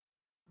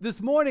This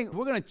morning,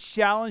 we're going to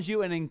challenge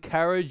you and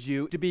encourage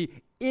you to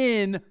be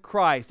in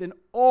Christ and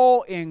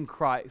all in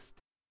Christ.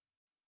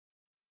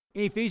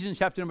 In Ephesians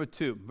chapter number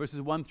 2,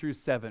 verses 1 through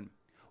 7,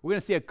 we're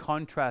going to see a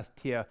contrast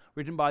here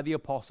written by the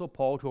Apostle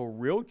Paul to a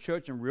real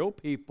church and real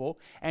people,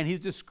 and he's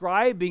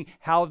describing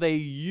how they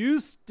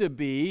used to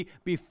be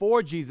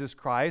before Jesus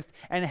Christ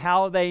and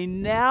how they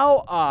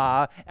now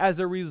are as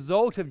a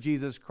result of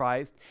Jesus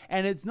Christ.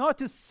 And it's not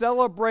to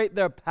celebrate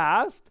their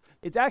past,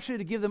 it's actually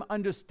to give them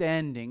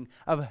understanding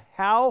of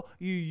how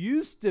you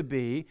used to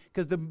be,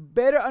 because the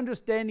better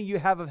understanding you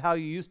have of how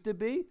you used to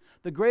be,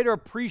 the greater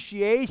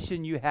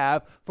appreciation you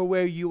have for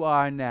where you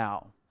are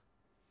now.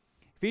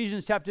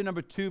 Ephesians chapter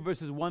number 2,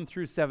 verses 1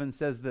 through 7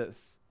 says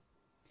this,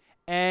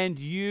 "And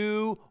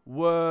you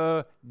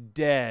were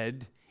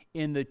dead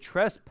in the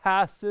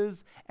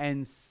trespasses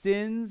and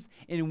sins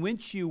in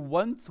which you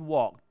once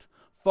walked,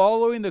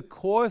 following the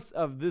course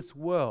of this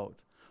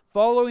world,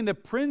 following the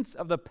prince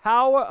of the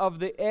power of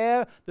the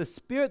air, the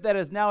spirit that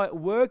is now at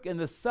work in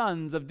the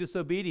sons of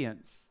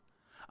disobedience,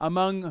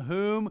 among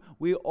whom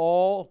we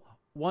all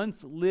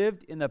once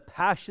lived in the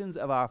passions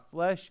of our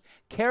flesh,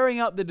 carrying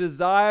out the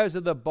desires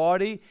of the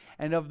body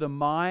and of the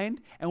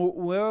mind, and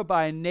were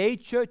by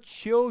nature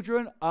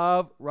children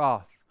of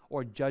wrath,"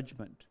 or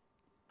judgment,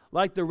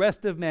 "like the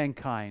rest of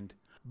mankind.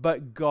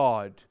 But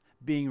God,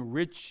 being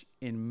rich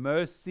in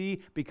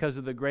mercy, because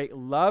of the great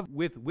love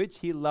with which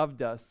he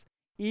loved us,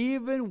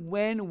 even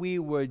when we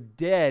were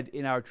dead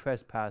in our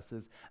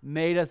trespasses,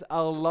 made us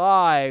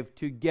alive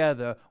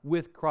together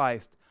with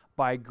Christ.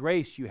 By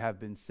grace you have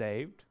been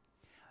saved,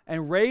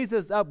 and raised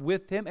us up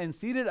with him, and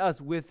seated us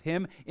with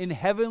him in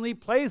heavenly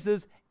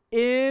places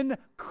in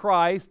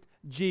Christ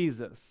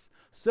Jesus,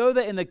 so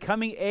that in the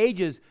coming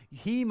ages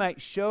he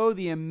might show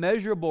the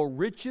immeasurable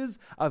riches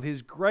of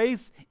his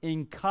grace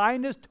in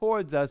kindness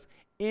towards us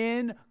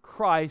in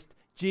Christ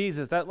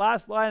Jesus." That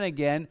last line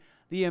again,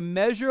 the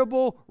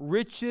immeasurable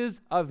riches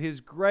of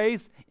his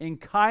grace in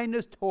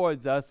kindness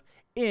towards us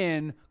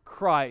in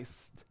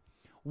Christ.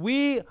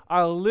 We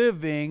are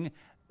living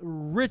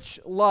rich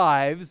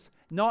lives,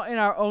 not in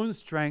our own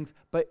strength,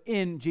 but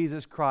in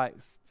Jesus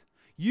Christ.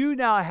 You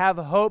now have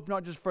hope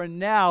not just for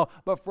now,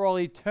 but for all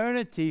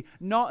eternity,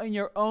 not in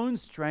your own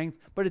strength,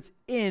 but it's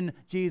in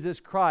Jesus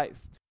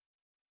Christ.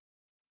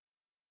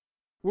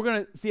 We're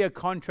going to see a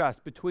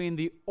contrast between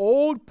the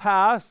old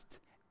past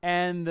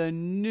and the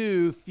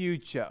new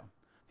future.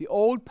 The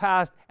old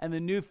past and the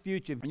new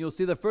future. And you'll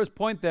see the first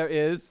point there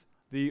is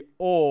the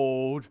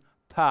old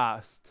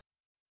past.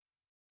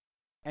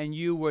 "And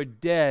you were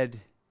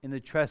dead in the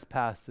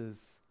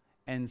trespasses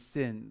and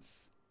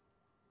sins."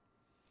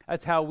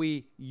 That's how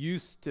we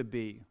used to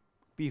be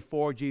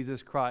before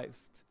Jesus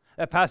Christ.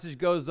 That passage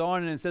goes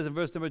on and it says in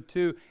verse number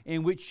 2,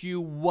 "in which you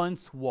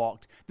once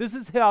walked." This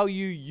is how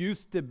you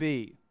used to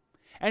be.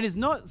 And he's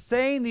not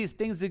saying these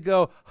things to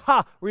go,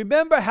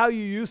 remember how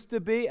you used to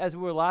be, as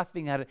we're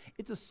laughing at it.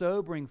 It's a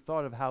sobering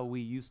thought of how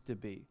we used to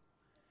be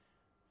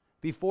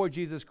before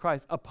Jesus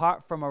Christ,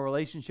 apart from a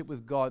relationship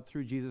with God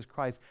through Jesus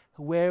Christ.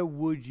 Where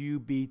would you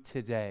be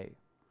today?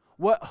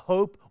 What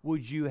hope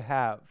would you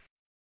have?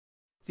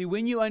 See,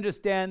 when you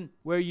understand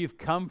where you've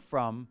come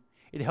from,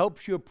 it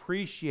helps you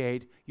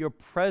appreciate your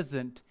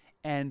present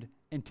and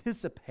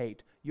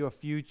anticipate your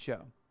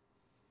future.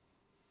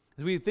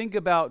 As we think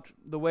about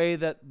the way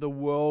that the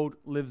world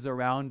lives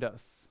around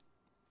us,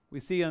 we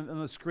see on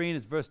the screen,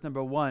 it's verse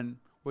number 1,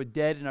 we're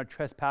dead in our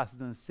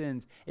trespasses and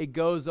sins. It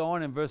goes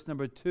on in verse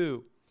number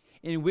 2,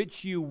 "in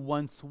which you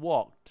once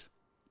walked,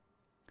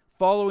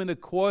 following the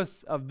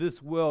course of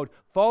this world,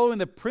 following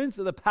the prince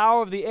of the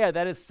power of the air,"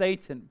 that is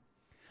Satan,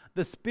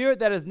 "the spirit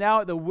that is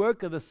now at the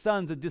work of the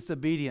sons of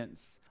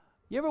disobedience."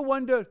 You ever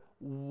wonder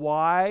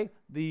why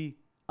the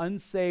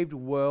unsaved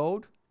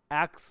world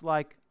acts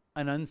like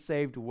an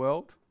unsaved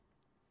world?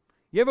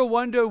 You ever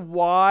wonder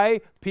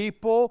why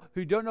people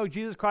who don't know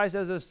Jesus Christ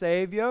as a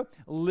Savior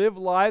live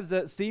lives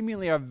that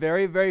seemingly are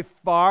very, very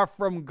far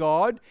from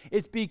God?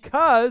 It's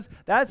because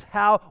that's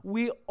how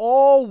we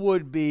all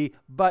would be,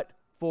 but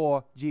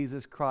for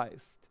Jesus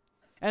Christ.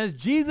 And as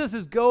Jesus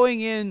is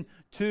going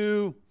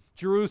into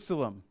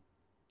Jerusalem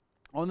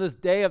on this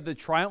day of the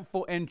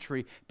triumphal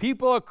entry,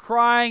 people are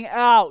crying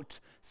out,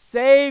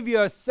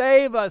 "Savior,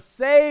 save us,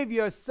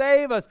 Savior,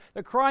 save us."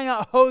 They're crying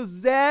out,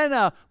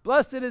 "Hosanna,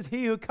 blessed is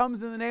he who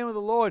comes in the name of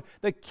the Lord,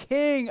 the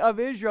King of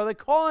Israel." They're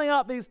calling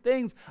out these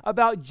things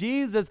about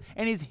Jesus,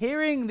 and he's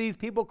hearing these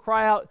people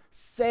cry out,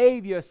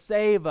 "Savior,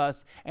 save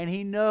us." And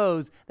he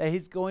knows that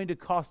he's going to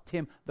cost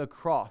him the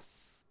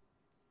cross.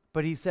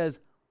 But he says,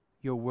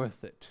 "You're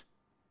worth it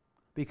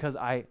because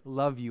I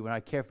love you and I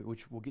care for you,"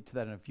 which we'll get to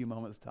that in a few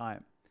moments'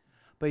 time.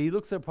 But he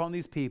looks upon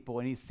these people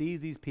and he sees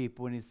these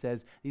people and he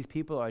says, these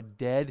people are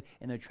dead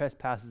in their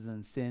trespasses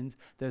and sins.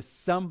 There's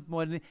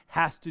someone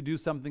has to do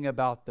something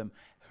about them.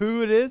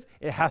 Who it is?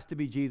 It has to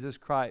be Jesus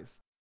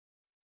Christ.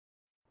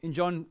 In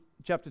John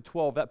chapter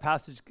 12, that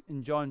passage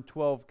in John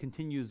 12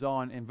 continues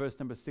on in verse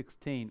number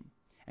 16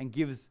 and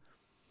gives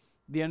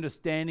the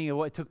understanding of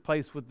what took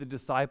place with the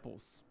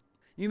disciples.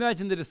 You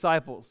imagine the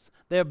disciples.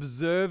 They're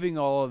observing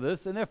all of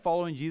this, and they're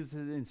following Jesus'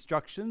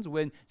 instructions.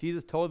 When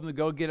Jesus told them to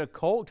go get a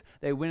colt,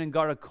 they went and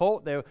got a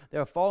colt. They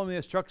were following the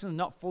instructions,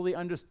 not fully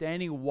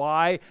understanding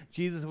why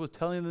Jesus was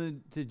telling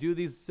them to do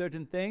these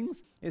certain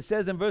things. It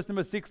says in verse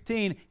number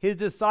 16, his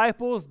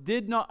disciples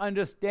did not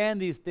understand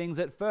these things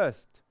at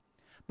first.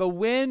 But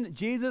when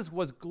Jesus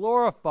was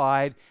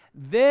glorified,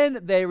 then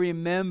they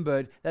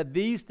remembered that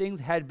these things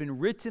had been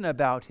written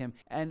about him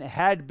and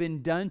had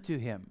been done to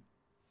him.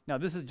 Now,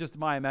 this is just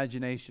my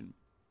imagination.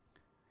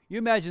 You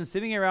imagine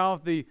sitting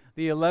around with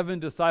the 11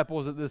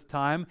 disciples at this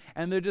time,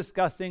 and they're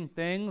discussing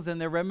things, and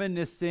they're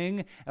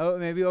reminiscing,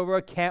 maybe over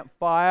a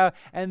campfire,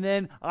 and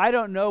then I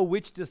don't know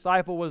which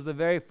disciple was the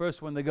very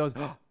first one that goes,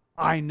 oh,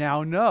 I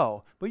now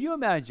know. But you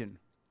imagine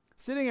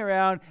sitting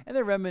around, and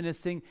they're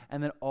reminiscing,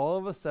 and then all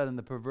of a sudden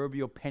the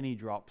proverbial penny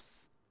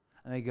drops,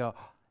 and they go,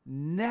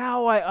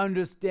 now I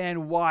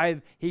understand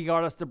why he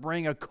got us to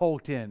bring a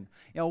colt in.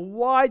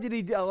 Why did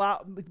he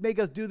make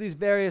us do these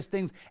various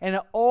things? And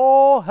it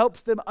all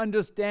helps them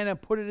understand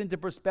and put it into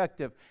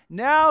perspective.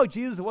 Now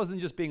Jesus wasn't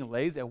just being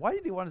lazy. Why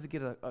did he want us to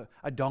get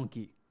a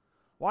donkey?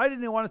 Why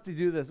didn't he want us to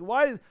do this?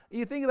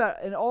 You think about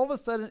it, and all of a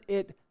sudden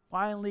it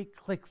finally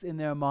clicks in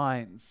their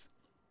minds.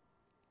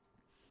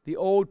 The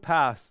old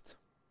past,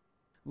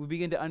 we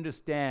begin to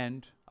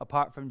understand,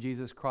 apart from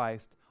Jesus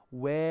Christ,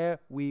 where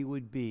we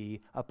would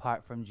be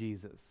apart from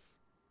Jesus.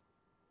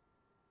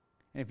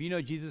 And if you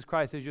know Jesus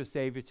Christ as your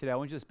Savior today, I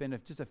want you to spend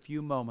just a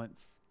few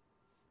moments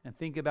and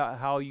think about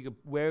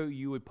where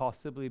you would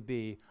possibly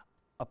be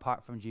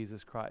apart from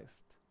Jesus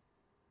Christ.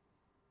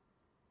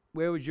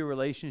 Where would your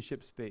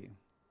relationships be?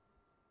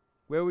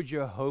 Where would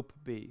your hope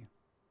be?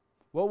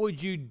 What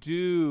would you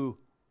do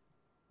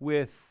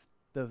with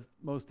the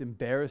most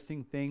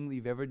embarrassing thing that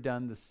you've ever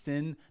done, the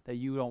sin that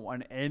you don't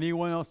want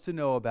anyone else to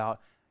know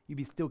about? You'd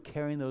be still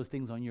carrying those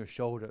things on your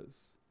shoulders.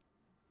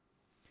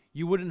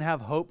 You wouldn't have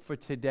hope for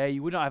today.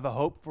 You wouldn't have a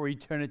hope for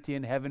eternity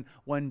in heaven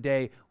one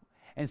day.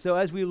 And so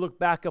as we look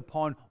back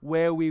upon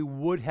where we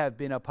would have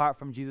been apart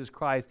from Jesus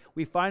Christ,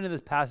 we find in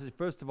this passage,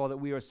 first of all, that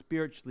we are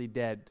spiritually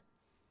dead.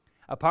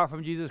 Apart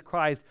from Jesus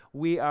Christ,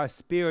 we are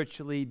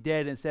spiritually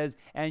dead. It says,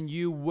 and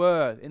you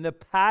were, in the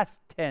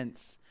past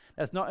tense.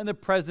 That's not in the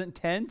present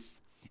tense.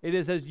 It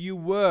is as you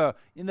were.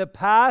 In the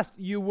past,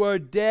 you were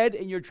dead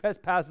in your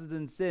trespasses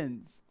and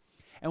sins.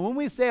 And when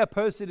we say a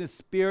person is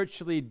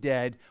spiritually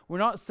dead, we're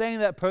not saying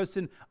that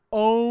person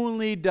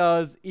only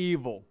does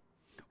evil,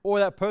 or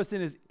that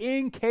person is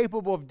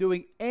incapable of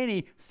doing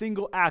any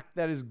single act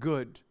that is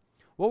good.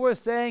 What we're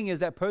saying is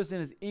that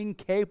person is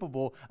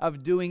incapable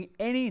of doing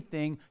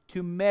anything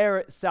to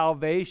merit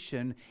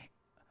salvation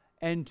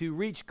and to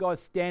reach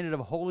God's standard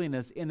of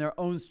holiness in their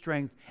own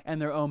strength and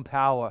their own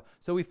power.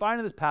 So we find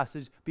in this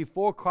passage,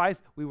 before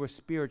Christ, we were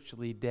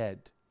spiritually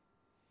dead.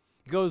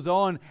 It goes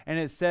on and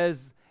it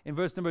says in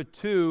verse number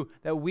 2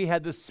 that we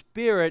had the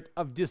spirit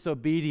of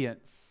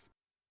disobedience.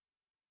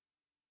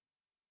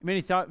 In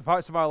many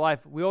parts of our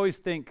life, we always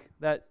think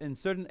that in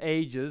certain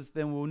ages,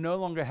 then we'll no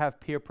longer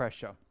have peer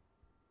pressure.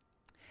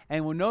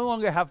 And we'll no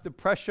longer have the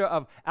pressure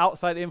of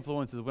outside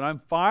influences. When I'm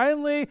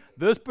finally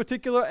this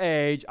particular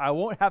age, I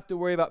won't have to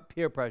worry about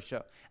peer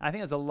pressure. And I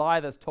think that's a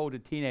lie that's told to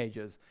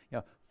teenagers.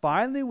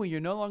 Finally, when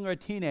you're no longer a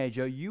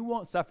teenager, you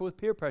won't suffer with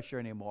peer pressure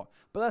anymore.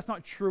 But that's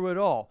not true at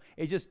all.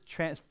 It just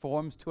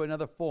transforms to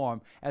another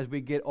form as we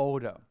get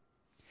older.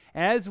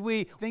 As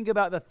we think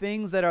about the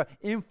things that are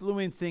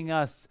influencing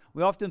us,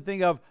 we often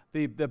think of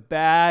the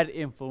bad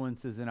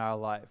influences in our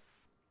life.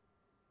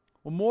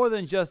 Well, more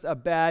than just a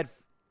bad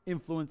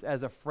influence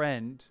as a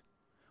friend,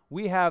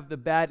 we have the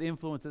bad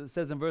influence, as it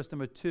says in verse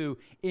number 2,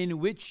 in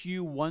which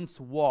you once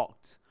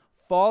walked,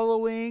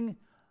 following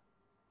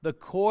the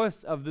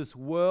course of this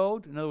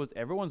world. In other words,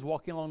 everyone's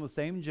walking along the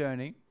same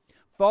journey,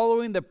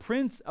 following the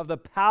prince of the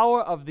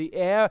power of the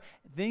air.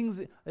 Things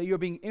that you're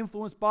being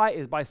influenced by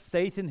is by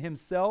Satan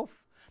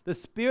himself, the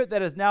spirit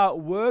that is now at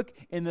work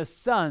in the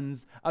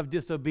sons of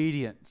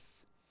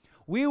disobedience.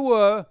 We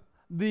were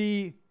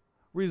the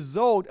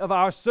result of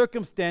our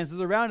circumstances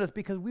around us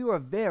because we were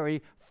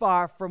very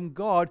far from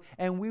God,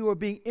 and we were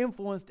being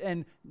influenced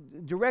and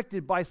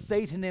directed by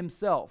Satan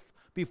himself.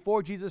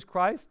 Before Jesus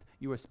Christ,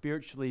 you were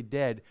spiritually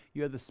dead.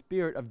 You had the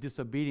spirit of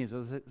disobedience,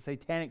 or the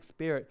satanic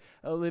spirit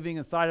living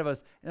inside of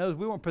us. In other words,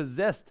 we weren't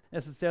possessed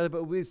necessarily,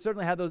 but we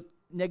certainly had those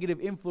negative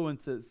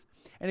influences.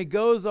 And it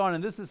goes on,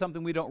 and this is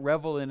something we don't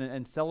revel in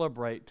and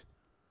celebrate,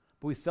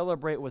 but we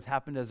celebrate what's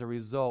happened as a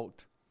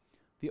result.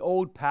 The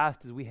old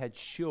past is we had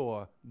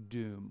sure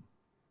doom.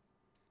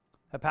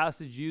 The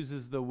passage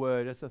uses the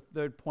word, that's the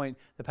third point,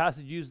 the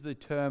passage uses the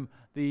term,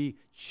 the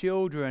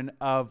children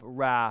of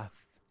wrath,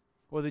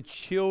 or the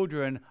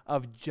children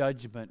of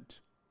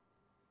judgment.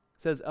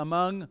 It says,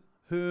 among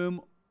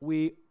whom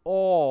we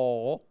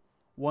all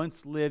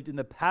once lived in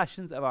the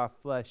passions of our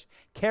flesh,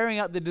 carrying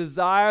out the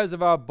desires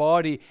of our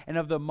body and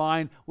of the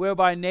mind, where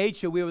by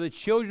nature we were the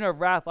children of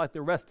wrath like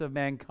the rest of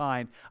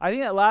mankind. I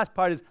think that last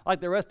part is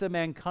like the rest of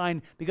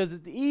mankind because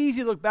it's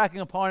easy to look back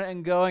upon it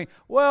and going,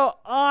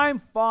 well, I'm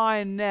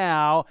fine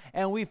now,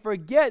 and we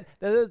forget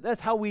that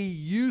that's how we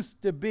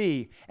used to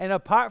be. And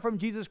apart from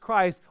Jesus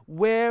Christ,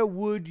 where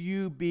would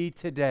you be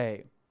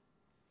today?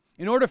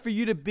 In order for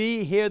you to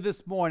be here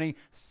this morning,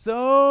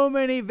 so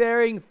many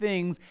varying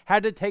things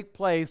had to take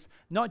place,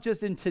 not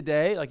just in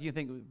today. Like you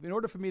think, in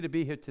order for me to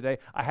be here today,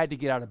 I had to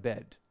get out of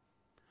bed.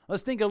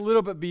 Let's think a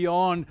little bit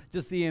beyond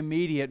just the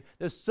immediate.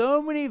 There's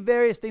so many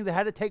various things that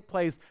had to take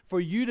place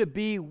for you to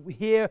be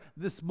here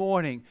this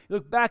morning.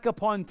 Look back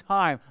upon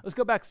time. Let's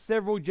go back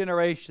several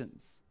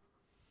generations.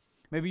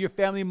 Maybe your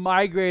family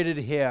migrated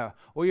here,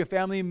 or your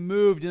family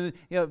moved, and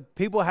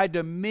people had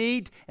to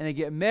meet, and they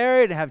get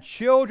married and have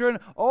children.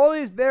 All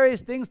these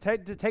various things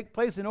had to take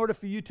place in order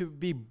for you to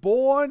be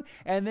born,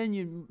 and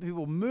then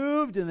people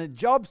moved, and the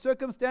job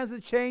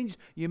circumstances changed.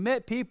 You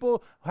met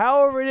people,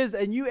 however it is,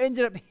 and you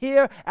ended up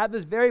here at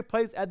this very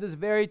place at this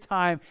very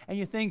time. And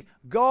you think,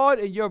 God,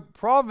 in your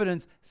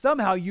providence,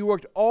 somehow you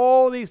worked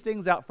all these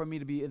things out for me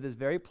to be in this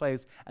very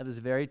place at this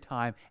very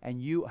time,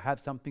 and you have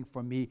something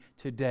for me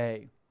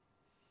today.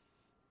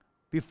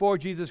 Before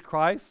Jesus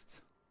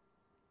Christ,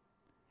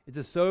 it's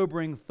a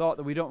sobering thought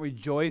that we don't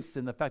rejoice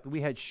in the fact that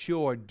we had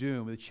sure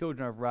doom, the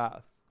children of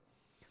wrath.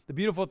 The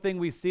beautiful thing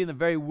we see in the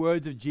very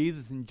words of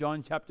Jesus in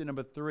John chapter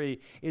number 3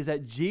 is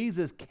that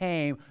Jesus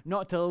came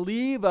not to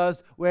leave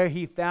us where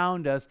he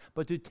found us,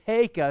 but to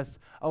take us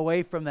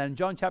away from that. In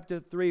John chapter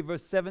 3,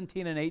 verse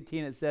 17 and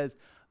 18, it says,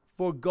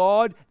 "For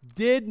God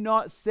did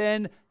not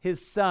send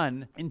his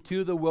Son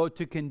into the world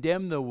to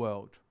condemn the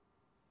world."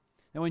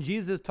 Now, when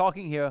Jesus is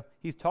talking here,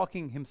 he's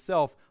talking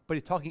himself, but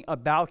he's talking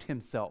about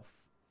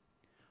himself.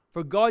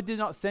 For God did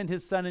not send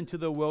his Son into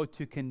the world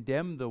to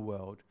condemn the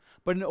world,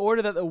 but in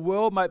order that the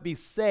world might be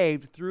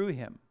saved through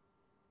him.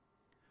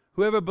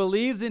 Whoever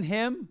believes in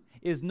him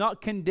is not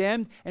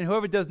condemned, and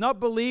whoever does not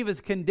believe is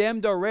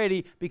condemned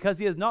already, because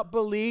he has not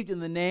believed in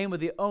the name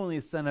of the only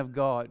Son of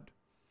God.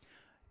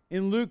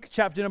 In Luke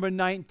chapter number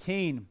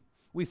 19,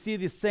 we see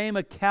the same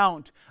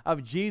account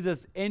of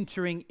Jesus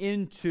entering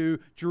into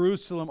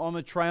Jerusalem on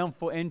the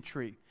triumphal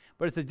entry.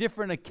 But it's a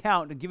different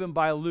account given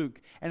by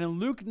Luke. And in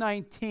Luke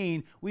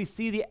 19, we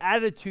see the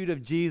attitude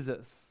of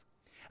Jesus.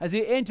 As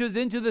he enters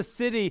into the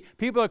city,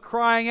 people are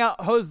crying out,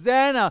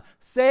 "Hosanna,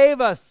 save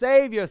us,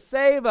 Savior,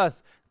 save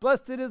us.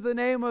 Blessed is the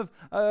name of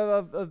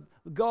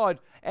God."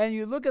 And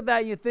you look at that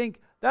and you think,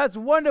 that's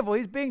wonderful.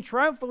 He's being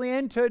triumphantly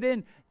entered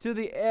into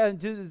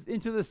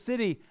the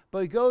city.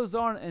 But he goes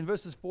on in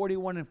verses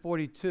 41 and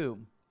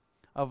 42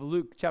 of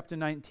Luke chapter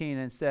 19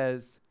 and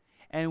says,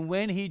 "And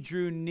when he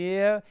drew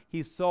near,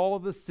 he saw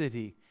the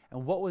city."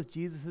 And what was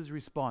Jesus'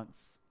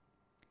 response?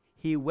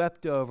 He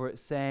wept over it,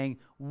 saying,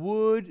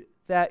 "Would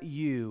that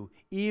you,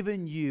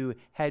 even you,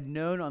 had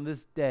known on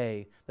this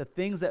day the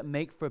things that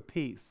make for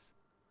peace,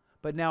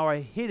 but now are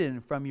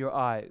hidden from your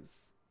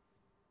eyes."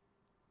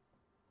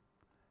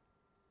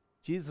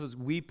 Jesus was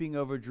weeping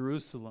over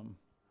Jerusalem,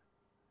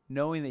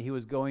 knowing that he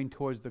was going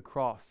towards the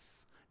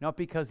cross, not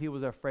because he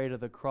was afraid of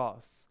the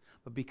cross,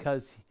 but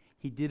because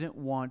he didn't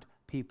want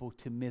people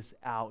to miss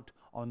out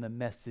on the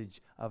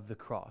message of the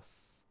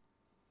cross.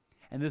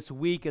 And this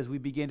week, as we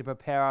begin to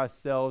prepare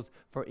ourselves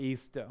for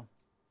Easter,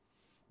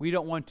 we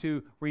don't want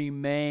to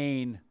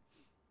remain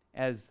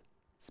as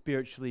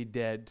spiritually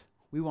dead.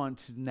 We want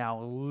to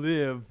now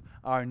live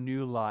our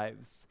new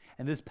lives.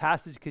 And this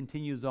passage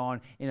continues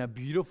on in a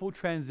beautiful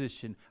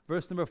transition.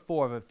 Verse number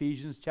 4 of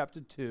Ephesians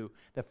chapter 2.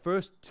 The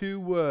first two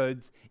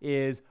words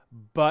is,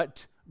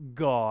 "but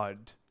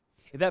God."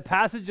 If that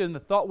passage and the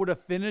thought would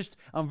have finished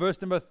on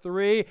verse number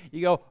 3,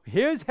 you go,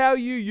 here's how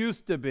you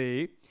used to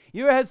be.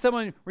 You ever had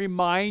someone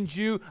remind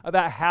you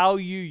about how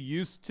you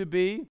used to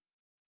be?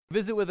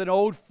 Visit with an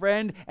old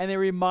friend and they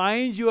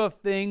remind you of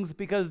things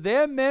because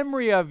their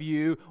memory of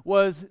you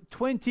was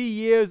 20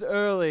 years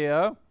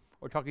earlier,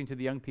 or talking to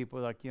the young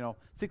people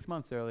 6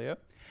 months earlier,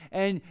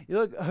 and you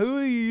look who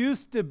you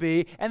used to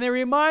be, and they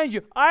remind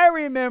you, I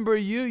remember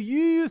you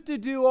used to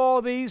do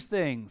all these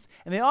things.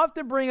 And they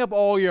often bring up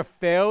all your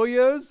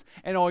failures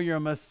and all your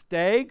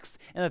mistakes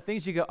and the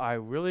things you go, I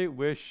really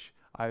wish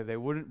they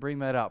wouldn't bring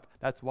that up.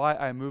 That's why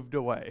I moved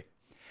away.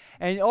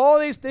 And all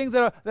these things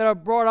that are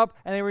brought up,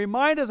 and they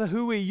remind us of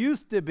who we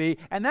used to be.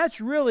 And that's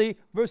really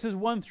verses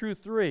 1 through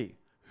 3,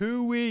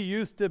 who we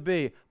used to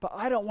be. But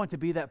I don't want to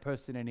be that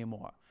person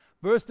anymore.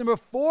 Verse number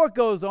 4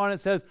 goes on and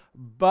says,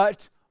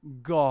 but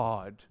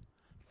God.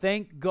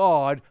 Thank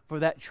God for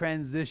that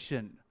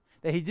transition,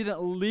 that he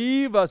didn't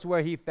leave us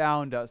where he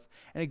found us.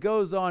 And it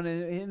goes on,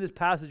 in this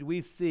passage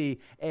we see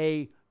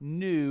a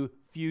new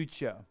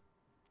future.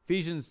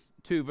 Ephesians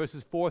 2,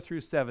 verses 4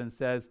 through 7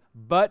 says,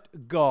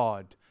 but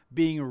God,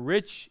 being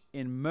rich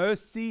in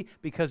mercy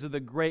because of the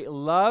great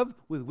love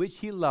with which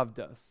he loved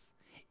us,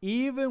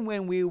 even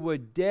when we were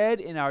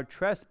dead in our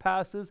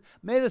trespasses,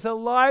 made us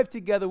alive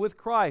together with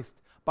Christ.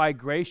 By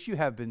grace you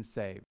have been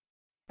saved.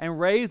 and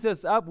raised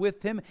us up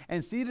with him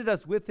and seated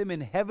us with him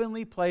in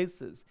heavenly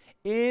places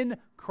in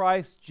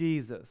Christ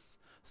Jesus,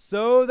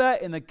 so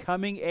that in the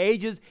coming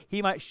ages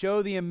he might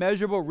show the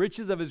immeasurable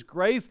riches of his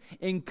grace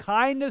in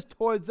kindness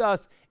towards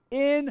us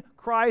in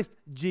Christ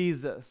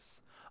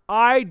Jesus.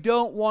 I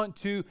don't want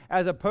to,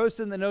 as a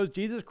person that knows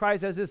Jesus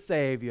Christ as his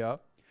Savior,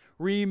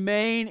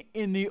 remain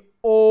in the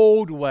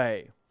old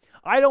way.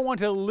 I don't want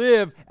to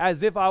live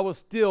as if I was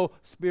still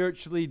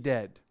spiritually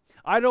dead.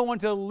 I don't want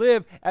to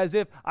live as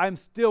if I'm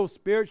still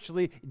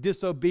spiritually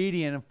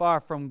disobedient and far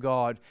from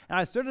God. And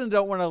I certainly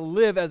don't want to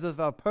live as if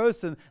a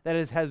person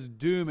that has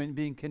doom and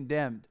being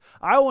condemned.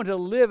 I want to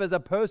live as a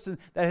person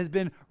that has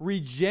been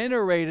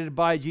regenerated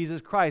by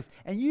Jesus Christ.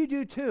 And you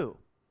do too.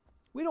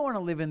 We don't want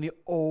to live in the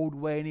old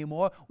way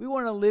anymore. We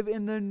want to live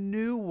in the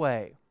new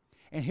way.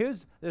 And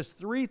there's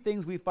three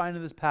things we find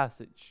in this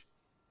passage.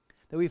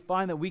 That we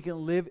find that we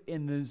can live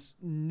in this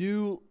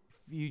new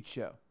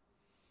future.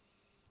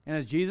 And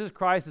as Jesus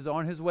Christ is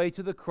on his way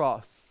to the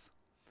cross,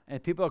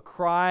 and people are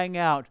crying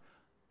out,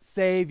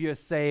 Savior,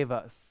 save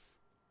us,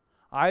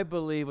 I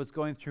believe what's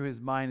going through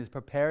his mind is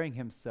preparing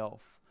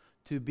himself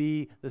to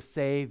be the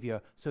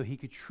Savior so he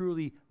could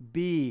truly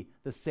be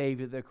the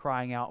Savior they're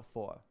crying out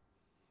for.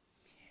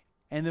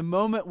 And the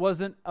moment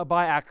wasn't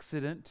by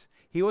accident.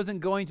 He wasn't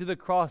going to the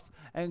cross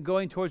and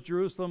going towards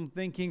Jerusalem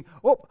thinking,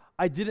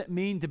 I didn't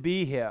mean to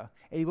be here.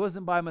 It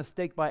wasn't by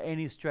mistake by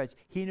any stretch.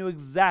 He knew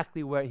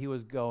exactly where he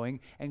was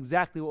going,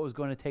 exactly what was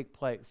going to take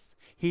place.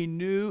 He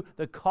knew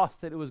the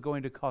cost that it was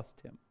going to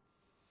cost him.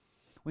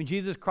 When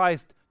Jesus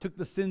Christ took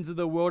the sins of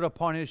the world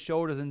upon his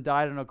shoulders and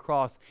died on a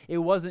cross, it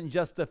wasn't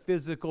just the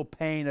physical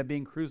pain of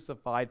being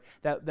crucified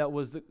that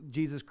was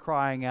Jesus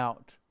crying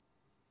out,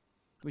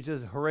 which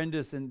is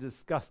horrendous and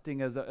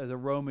disgusting as a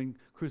Roman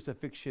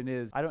crucifixion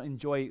is. I don't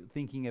enjoy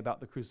thinking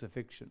about the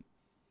crucifixion.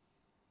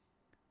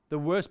 The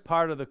worst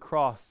part of the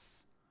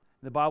cross,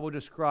 the Bible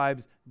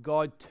describes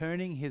God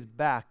turning his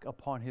back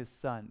upon his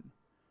Son.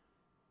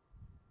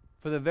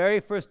 For the very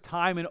first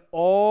time in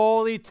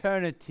all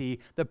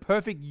eternity, the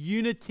perfect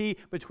unity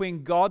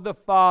between God the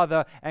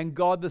Father and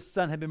God the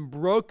Son had been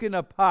broken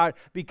apart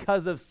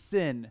because of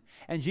sin.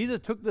 And Jesus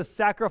took the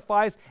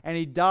sacrifice and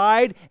he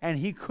died, and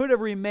he could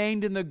have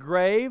remained in the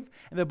grave.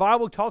 And the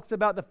Bible talks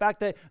about the fact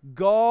that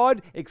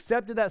God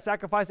accepted that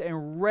sacrifice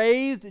and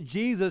raised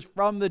Jesus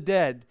from the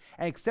dead.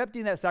 And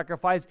accepting that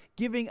sacrifice,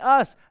 giving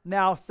us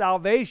now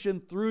salvation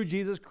through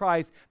Jesus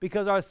Christ,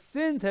 because our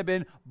sins have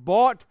been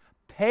bought,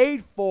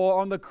 paid for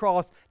on the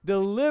cross,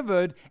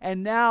 delivered,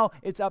 and now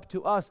it's up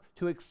to us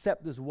to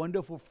accept this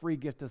wonderful free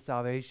gift of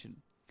salvation.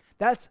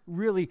 That's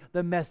really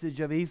the message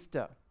of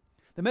Easter.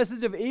 The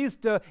message of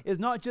Easter is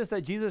not just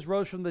that Jesus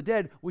rose from the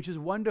dead, which is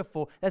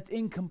wonderful. That's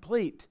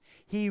incomplete.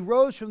 He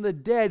rose from the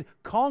dead,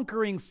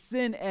 conquering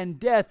sin and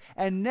death,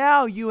 and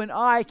now you and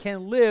I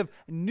can live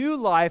new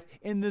life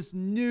in this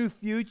new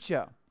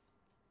future.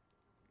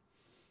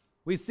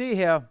 We see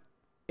here,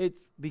 it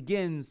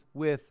begins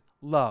with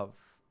love.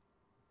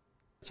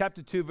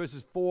 Chapter 2,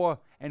 verses 4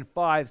 and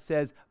 5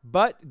 says,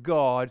 But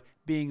God,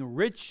 being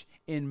rich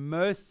in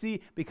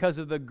mercy because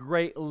of the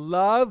great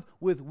love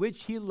with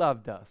which he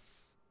loved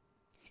us,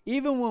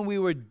 even when we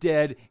were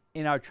dead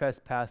in our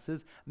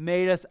trespasses,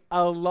 made us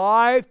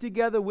alive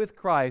together with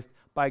Christ.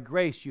 By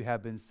grace you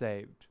have been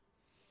saved.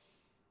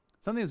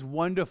 Something is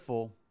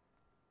wonderful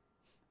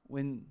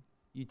when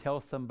you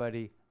tell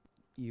somebody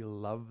you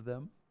love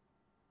them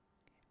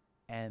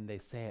and they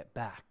say it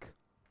back.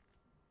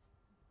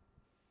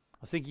 I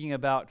was thinking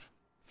about,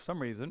 for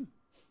some reason,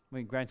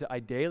 granted, I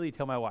daily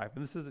tell my wife,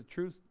 and this is a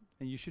truth,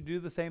 and you should do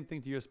the same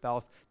thing to your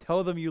spouse,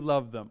 tell them you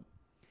love them.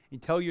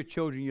 And tell your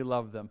children you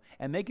love them.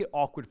 And make it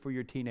awkward for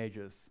your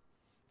teenagers.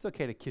 It's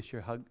okay to kiss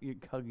your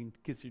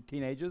kiss your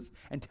teenagers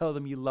and tell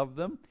them you love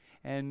them.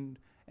 And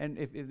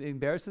if it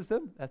embarrasses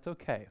them, that's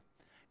okay.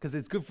 Because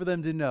it's good for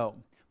them to know.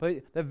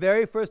 But the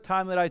very first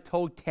time that I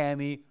told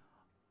Tammy,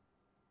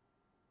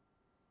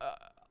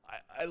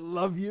 I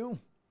love you,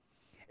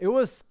 it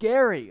was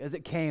scary as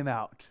it came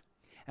out.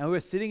 And we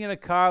were sitting in a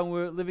car, and we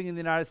were living in the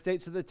United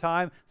States at the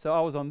time. So I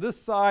was on this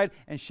side,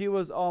 and she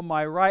was on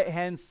my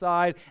right-hand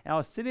side. And I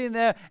was sitting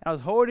there, and I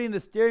was holding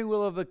the steering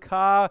wheel of the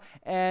car.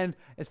 And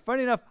it's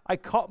funny enough, I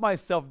caught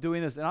myself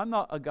doing this. And I'm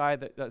not a guy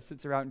that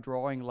sits around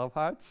drawing love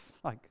hearts.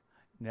 Like,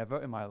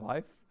 never in my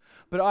life.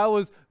 But I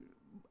was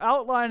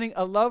outlining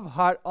a love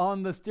heart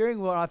on the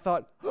steering wheel, and I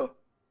thought,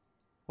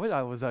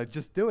 what was I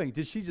just doing?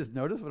 Did she just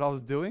notice what I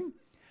was doing?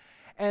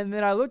 And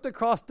then I looked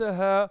across to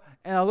her,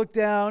 and I looked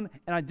down,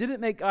 and I didn't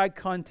make eye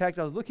contact.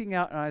 I was looking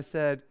out, and I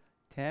said,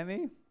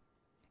 Tammy?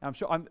 I'm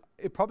sure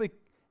it probably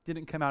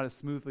didn't come out as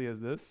smoothly as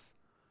this.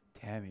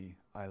 Tammy,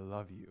 I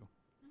love you.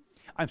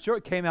 I'm sure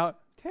it came out,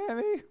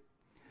 Tammy?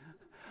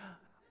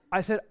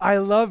 I said, I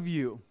love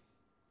you.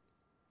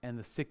 And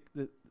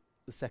the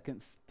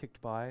seconds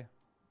ticked by.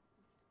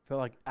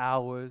 Felt like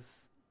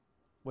hours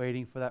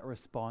waiting for that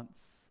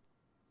response.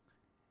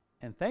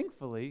 And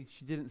thankfully,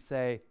 she didn't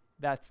say,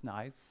 that's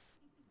nice,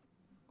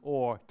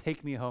 or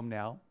take me home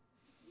now.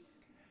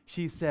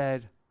 She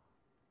said,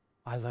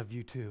 I love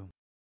you too.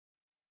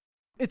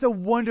 It's a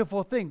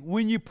wonderful thing.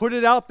 When you put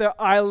it out there,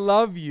 I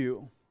love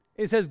you.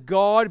 It says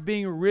God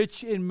being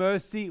rich in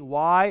mercy.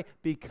 Why?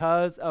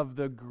 Because of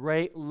the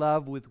great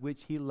love with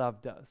which he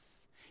loved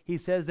us. He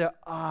says that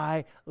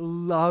I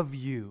love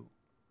you.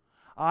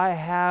 I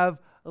have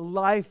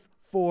life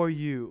for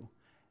you.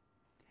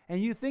 And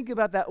you think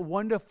about that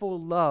wonderful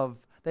love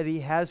that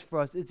he has for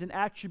us. It's an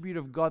attribute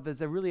of God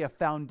that's really a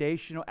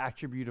foundational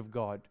attribute of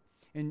God.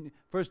 In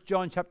 1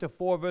 John chapter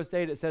 4, verse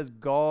 8, it says,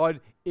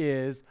 God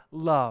is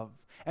love.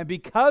 And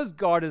because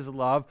God is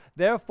love,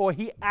 therefore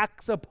he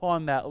acts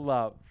upon that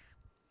love.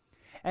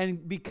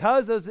 And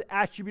because as an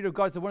attribute of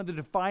God, it's one of the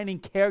defining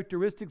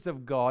characteristics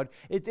of God,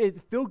 it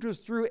filters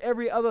through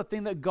every other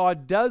thing that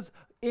God does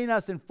in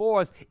us and for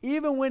us.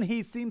 Even when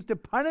he seems to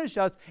punish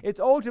us, it's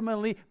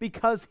ultimately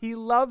because he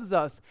loves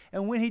us.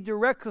 And when he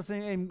directs us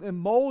and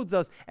molds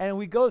us and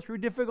we go through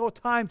difficult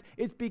times,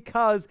 it's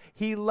because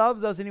he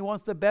loves us and he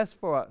wants the best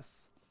for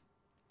us.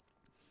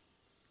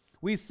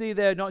 We see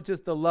there not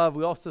just the love,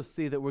 we also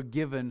see that we're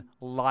given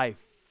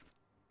life.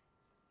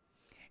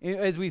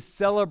 As we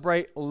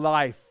celebrate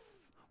life,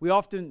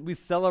 we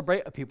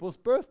celebrate people's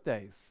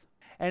birthdays.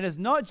 And it's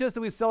not just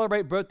that we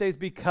celebrate birthdays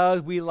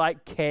because we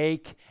like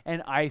cake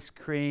and ice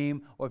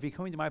cream, or if you're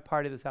coming to my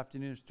party this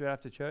afternoon straight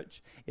after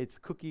church, it's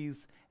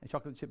cookies and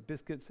chocolate chip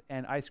biscuits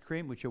and ice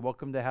cream, which you're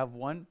welcome to have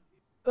one.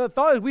 The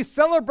thought is we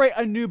celebrate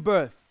a new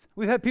birth.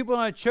 We've had people in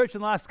our church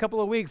in the last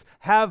couple of weeks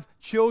have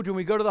children.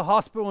 We go to the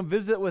hospital and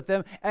visit with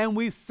them, and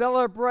we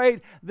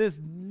celebrate this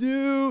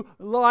new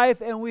life,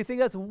 and we think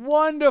that's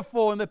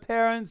wonderful. And the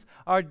parents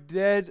are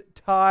dead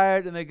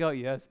tired, and they go,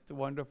 yes, it's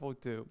wonderful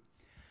too.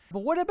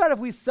 But what about if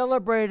we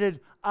celebrated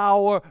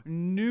our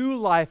new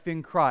life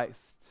in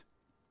Christ?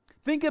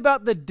 Think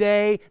about the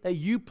day that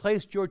you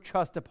placed your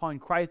trust upon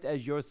Christ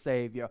as your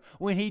Savior,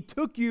 when he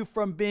took you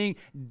from being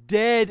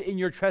dead in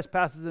your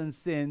trespasses and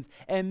sins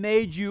and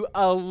made you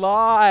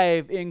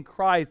alive in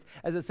Christ,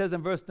 as it says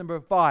in verse number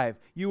 5.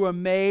 You were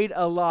made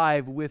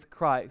alive with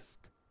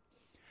Christ.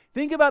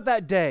 Think about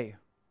that day.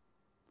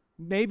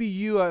 Maybe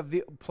you have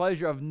the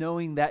pleasure of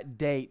knowing that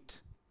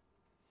date.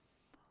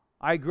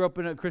 I grew up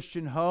in a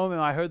Christian home,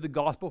 and I heard the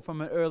gospel from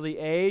an early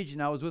age,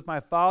 and I was with my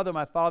father.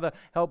 My father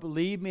helped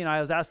lead me, and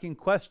I was asking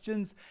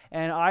questions,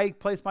 and I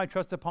placed my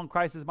trust upon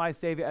Christ as my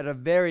Savior at a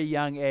very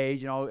young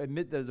age, and I'll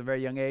admit that it was a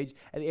very young age,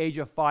 at the age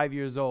of 5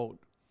 years old.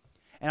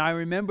 And I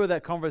remember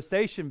that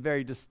conversation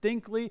very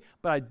distinctly,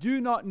 but I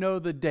do not know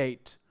the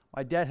date.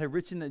 My dad had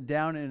written it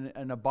down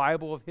in a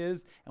Bible of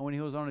his, and when he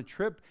was on a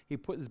trip, he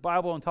put his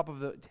Bible on top of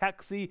the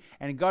taxi,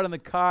 and he got in the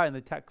car, and the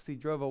taxi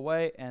drove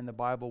away, and the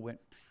Bible went.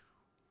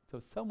 So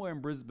somewhere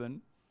in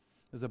Brisbane,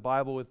 there's a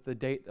Bible with the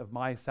date of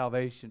my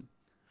salvation.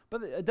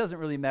 But it doesn't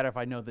really matter if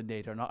I know the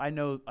date or not. I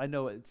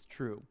know it's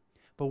true.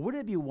 But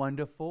wouldn't it be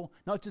wonderful,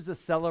 not just to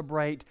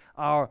celebrate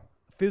our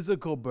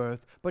physical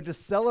birth, but to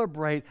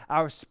celebrate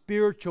our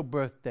spiritual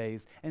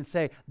birthdays and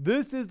say,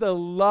 this is the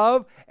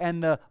love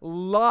and the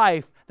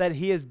life that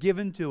he has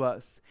given to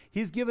us.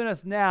 He's given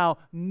us now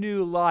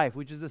new life,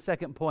 which is the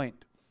second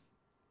point.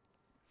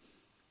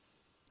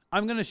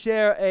 I'm going to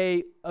share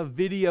a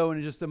video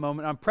in just a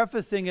moment. I'm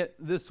prefacing it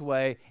this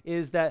way,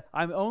 is that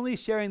I'm only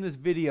sharing this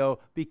video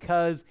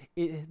because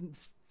it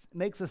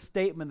makes a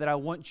statement that I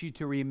want you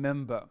to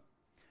remember,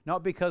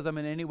 not because I'm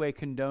in any way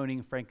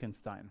condoning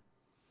Frankenstein.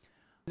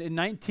 In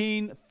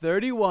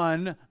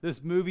 1931,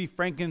 this movie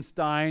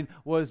Frankenstein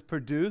was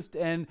produced,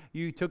 and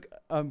you took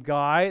a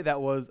guy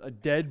that was a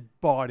dead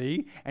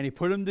body, and he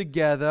put him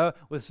together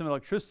with some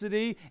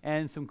electricity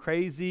and some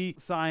crazy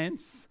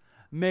science,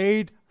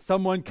 made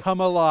someone come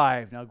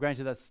alive. Now,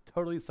 granted, that's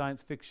totally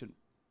science fiction.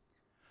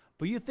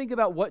 But you think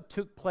about what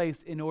took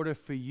place in order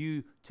for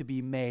you to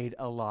be made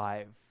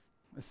alive.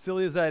 As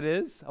silly as that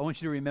is, I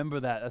want you to remember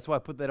that. That's why I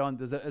put that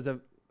on as a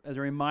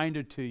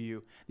reminder to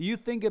you. You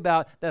think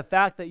about the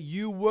fact that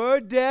you were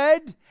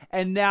dead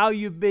and now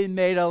you've been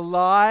made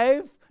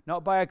alive,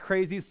 not by a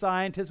crazy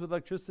scientist with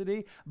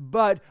electricity,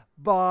 but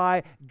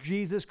by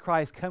Jesus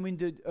Christ coming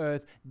to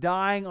earth,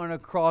 dying on a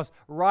cross,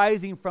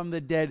 rising from the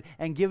dead,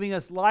 and giving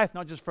us life,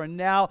 not just for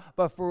now,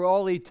 but for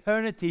all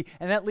eternity.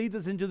 And that leads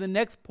us into the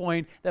next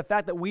point, the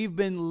fact that we've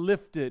been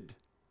lifted.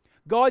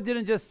 God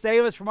didn't just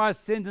save us from our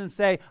sins and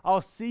say,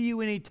 I'll see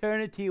you in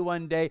eternity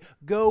one day.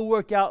 Go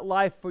work out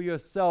life for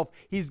yourself.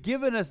 He's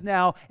given us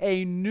now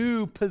a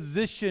new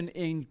position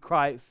in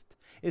Christ.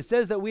 It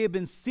says that we have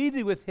been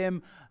seated with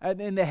him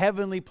in the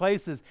heavenly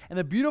places. And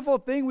the beautiful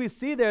thing we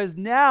see there is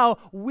now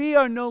we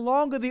are no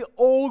longer the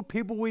old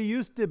people we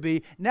used to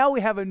be. Now we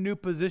have a new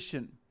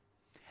position.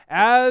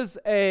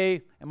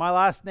 And my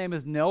last name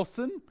is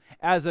Nelson.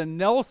 As a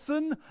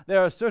Nelson,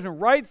 there are certain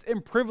rights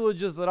and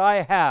privileges that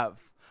I have.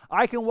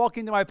 I can walk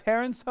into my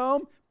parents'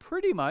 home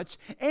pretty much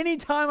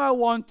anytime I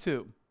want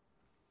to,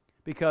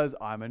 because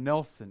I'm a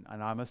Nelson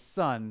and I'm a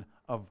son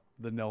of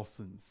the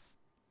Nelsons.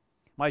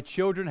 My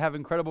children have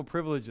incredible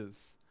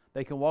privileges.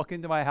 They can walk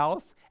into my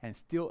house and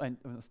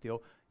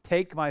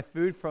take my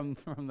food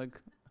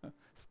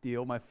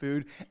steal my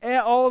food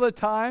all the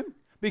time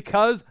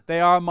because they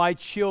are my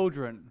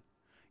children.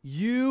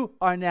 You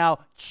are now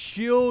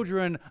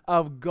children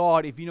of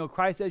God if you know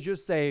Christ as your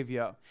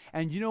Savior.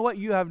 And you know what?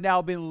 You have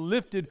now been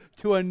lifted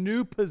to a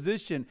new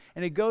position.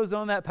 And it goes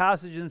on that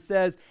passage and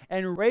says,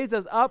 and raised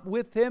us up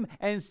with him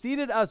and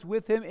seated us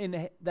with him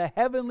in the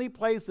heavenly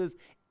places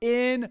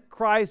in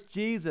Christ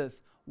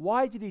Jesus.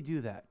 Why did he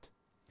do that?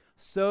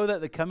 So that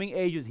the coming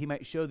ages he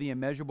might show the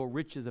immeasurable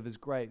riches of his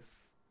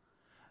grace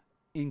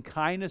in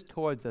kindness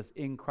towards us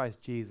in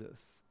Christ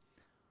Jesus.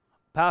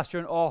 Pastor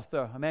and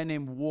author, a man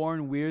named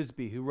Warren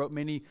Wiersbe, who wrote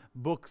many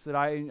books that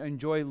I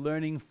enjoy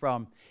learning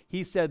from,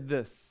 he said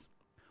this: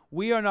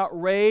 "We are not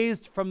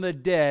raised from the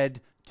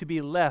dead to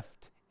be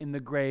left in the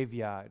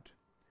graveyard.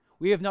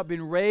 We have not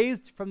been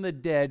raised from the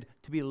dead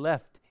to be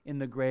left in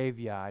the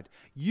graveyard.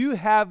 You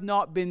have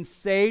not been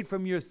saved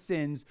from your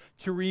sins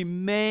to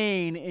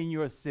remain in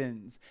your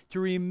sins,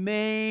 to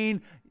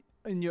remain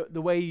in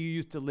the way you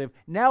used to live.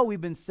 Now we've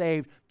been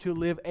saved to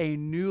live a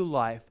new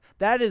life."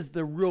 That is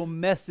the real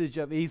message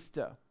of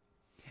Easter.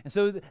 And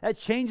so that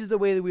changes the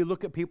way that we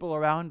look at people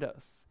around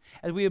us.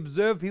 As we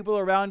observe people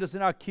around us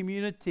in our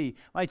community,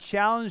 my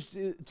challenge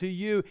to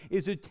you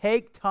is to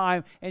take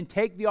time and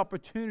take the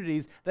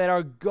opportunities that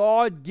are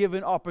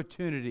God-given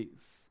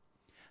opportunities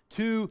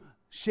to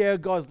share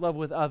God's love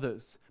with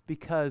others,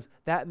 because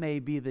that may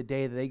be the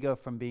day that they go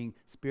from being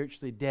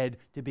spiritually dead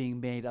to being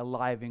made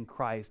alive in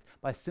Christ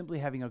by simply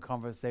having a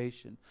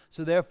conversation.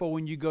 So therefore,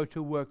 when you go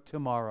to work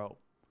tomorrow,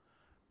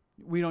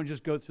 we don't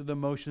just go through the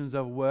motions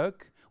of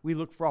work. We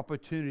look for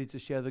opportunities to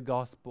share the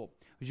gospel.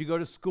 As you go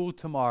to school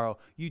tomorrow,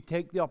 you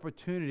take the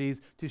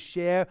opportunities to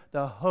share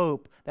the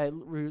hope that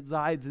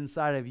resides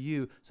inside of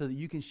you so that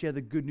you can share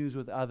the good news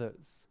with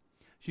others.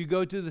 As you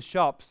go to the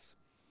shops,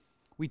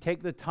 we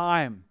take the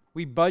time,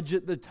 we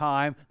budget the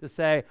time to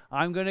say,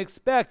 I'm going to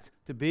expect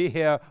to be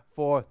here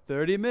for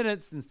 30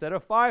 minutes instead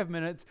of 5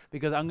 minutes,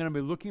 because I'm going to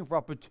be looking for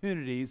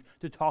opportunities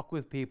to talk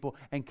with people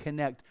and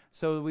connect.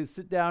 So we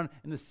sit down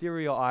in the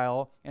cereal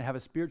aisle and have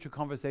a spiritual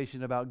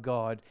conversation about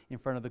God in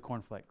front of the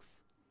cornflakes.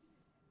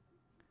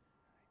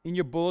 In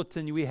your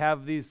bulletin, we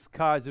have these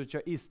cards, which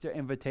are Easter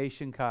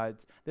invitation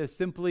cards. They're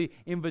simply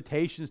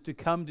invitations to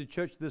come to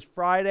church this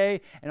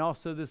Friday and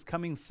also this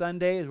coming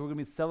Sunday, as we're going to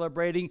be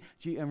celebrating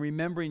and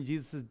remembering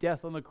Jesus'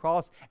 death on the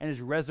cross and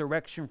his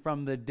resurrection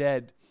from the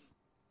dead.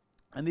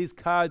 And these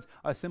cards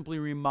are simply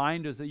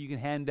reminders that you can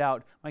hand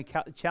out. My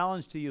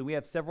challenge to you, we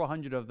have several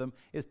hundred of them,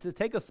 is to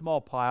take a small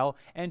pile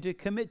and to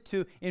commit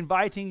to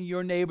inviting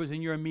your neighbors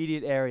in your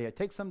immediate area.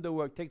 Take some to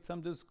work, take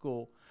some to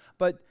school.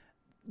 But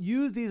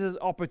use these as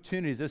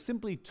opportunities. They're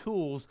simply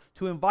tools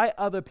to invite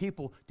other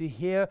people to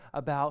hear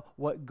about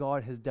what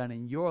God has done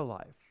in your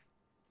life.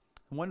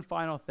 And one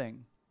final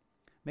thing.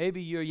 Maybe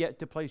you're yet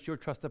to place your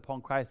trust upon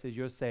Christ as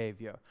your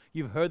Savior.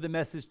 You've heard the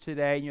message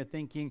today and you're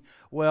thinking,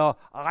 well,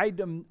 I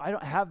don't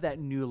have that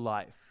new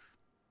life.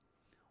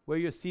 Where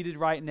you're seated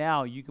right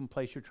now, you can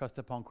place your trust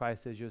upon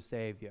Christ as your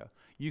Savior.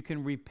 You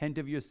can repent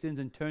of your sins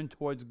and turn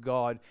towards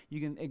God. You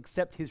can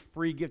accept his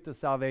free gift of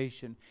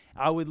salvation.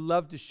 I would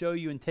love to show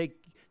you and take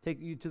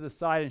you to the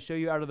side and show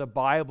you out of the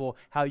Bible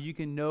how you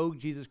can know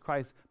Jesus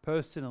Christ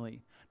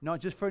personally, not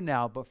just for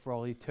now, but for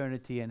all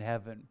eternity in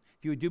heaven.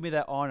 If you would do me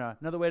that honor,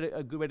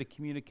 a good way to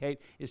communicate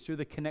is through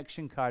the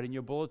connection card in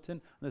your bulletin.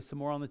 There's some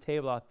more on the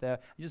table out there.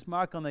 And just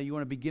mark on there you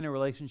want to begin a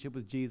relationship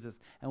with Jesus,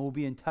 and we'll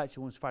be in touch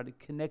and we'll try to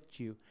connect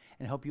you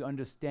and help you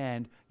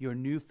understand your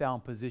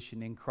newfound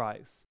position in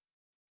Christ.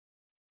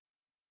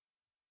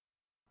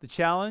 The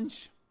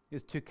challenge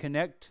is to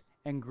connect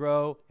and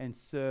grow and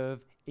serve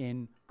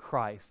in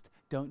Christ.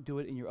 Don't do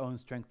it in your own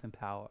strength and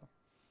power.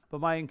 But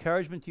my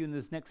encouragement to you in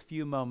this next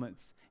few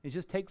moments is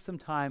just take some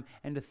time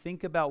and to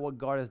think about what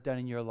God has done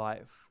in your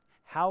life.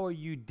 How are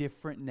you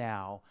different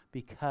now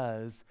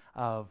because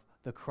of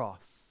the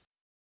cross?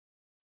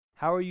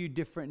 How are you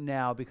different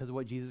now because of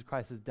what Jesus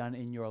Christ has done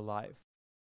in your life?